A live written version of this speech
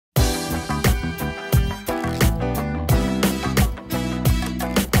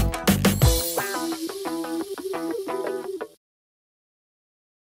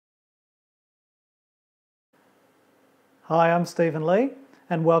Hi, I'm Stephen Lee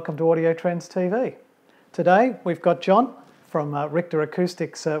and welcome to Audio Trends TV. Today we've got John from Richter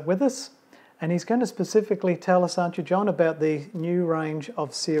Acoustics with us, and he's going to specifically tell us, aren't you John, about the new range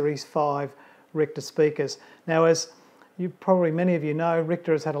of Series 5 Richter speakers. Now, as many of you know,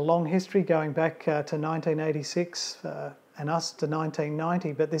 Richter has had a long history going back to 1986 and us to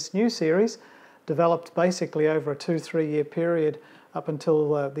 1990, but this new series developed basically over a 2-3 year period up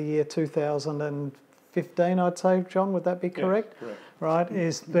until the year 2015, I'd say. John, would that be correct? Yes, correct. Right,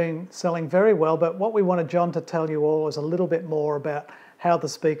 it's been selling very well, but what we wanted John to tell you all is a little bit more about how the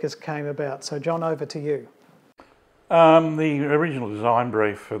speakers came about. So John, over to you. The original design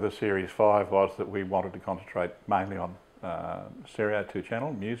brief for the Series 5 was that we wanted to concentrate mainly on stereo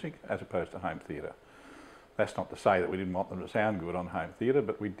 2-channel music as opposed to home theatre. That's not to say that we didn't want them to sound good on home theatre,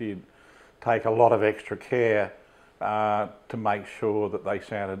 but we did take a lot of extra care to make sure that they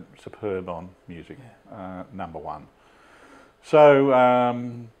sounded superb on music, number one. So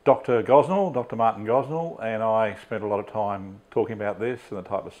Dr. Martin Gosnell and I spent a lot of time talking about this and the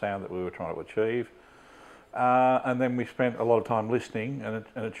type of sound that we were trying to achieve. And then we spent a lot of time listening and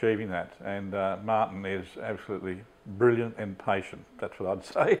achieving that. And Martin is absolutely brilliant and patient, that's what I'd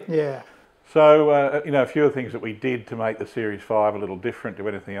say. Yeah. So, a few of the things that we did to make the Series 5 a little different to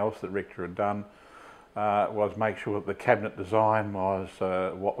anything else that Richter had done was make sure that the cabinet design was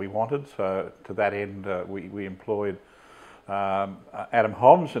what we wanted. So to that end, we employed Adam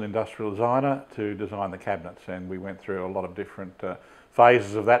Hobbs, an industrial designer, to design the cabinets, and we went through a lot of different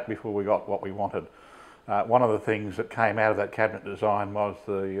phases of that before we got what we wanted. One of the things that came out of that cabinet design was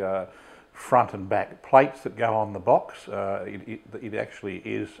the front and back plates that go on the box. It actually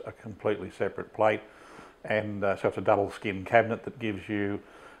is a completely separate plate, and so it's a double skin cabinet that gives you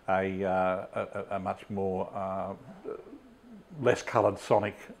a much more less coloured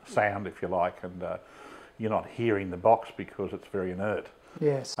sonic sound, if you like, and you're not hearing the box because it's very inert.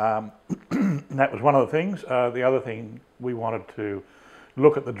 Yes. That was one of the things. The other thing, we wanted to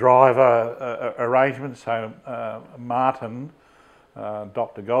look at the driver arrangement. So Martin,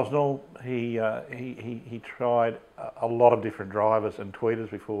 Dr. Gosnell, he tried a lot of different drivers and tweeters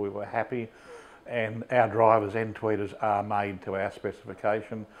before we were happy, and our drivers and tweeters are made to our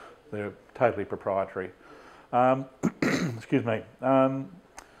specification. They're totally proprietary. Excuse me. And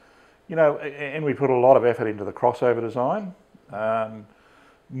we put a lot of effort into the crossover design,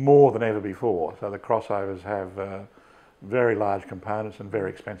 more than ever before. So the crossovers have very large components and very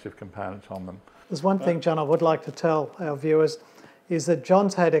expensive components on them. There's one thing, John, I would like to tell our viewers, is that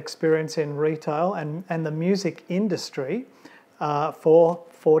John's had experience in retail and the music industry for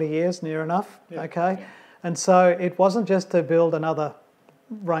 40 years, near enough, okay? Yeah. And so it wasn't just to build another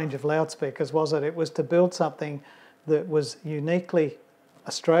range of loudspeakers, was it? It was to build something that was uniquely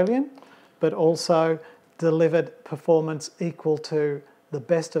Australian, but also delivered performance equal to the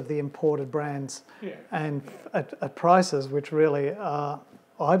best of the imported brands, and at prices which really are,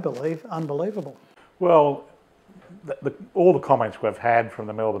 I believe, unbelievable. Well, all the comments we've had from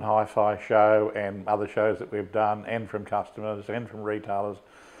the Melbourne Hi-Fi show and other shows that we've done, and from customers and from retailers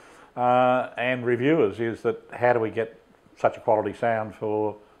and reviewers, is that how do we get such a quality sound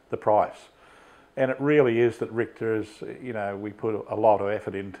for the price? And it really is that Richter's, we put a lot of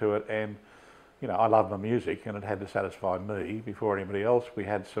effort into it, and I love my music and it had to satisfy me before anybody else. We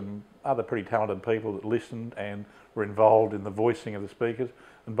had some other pretty talented people that listened and were involved in the voicing of the speakers.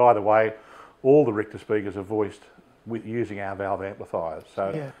 And by the way, all the Richter speakers are voiced using our valve amplifiers.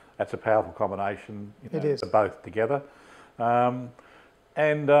 So that's a powerful combination. It is. Both together. I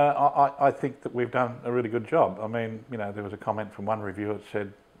think that we've done a really good job. I mean, there was a comment from one reviewer that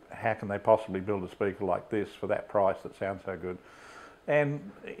said, how can they possibly build a speaker like this for that price that sounds so good? And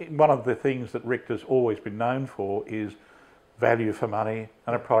one of the things that Richter's always been known for is value for money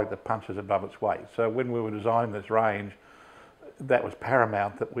and a product that punches above its weight. So when we were designing this range, that was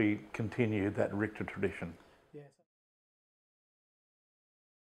paramount that we continued that Richter tradition.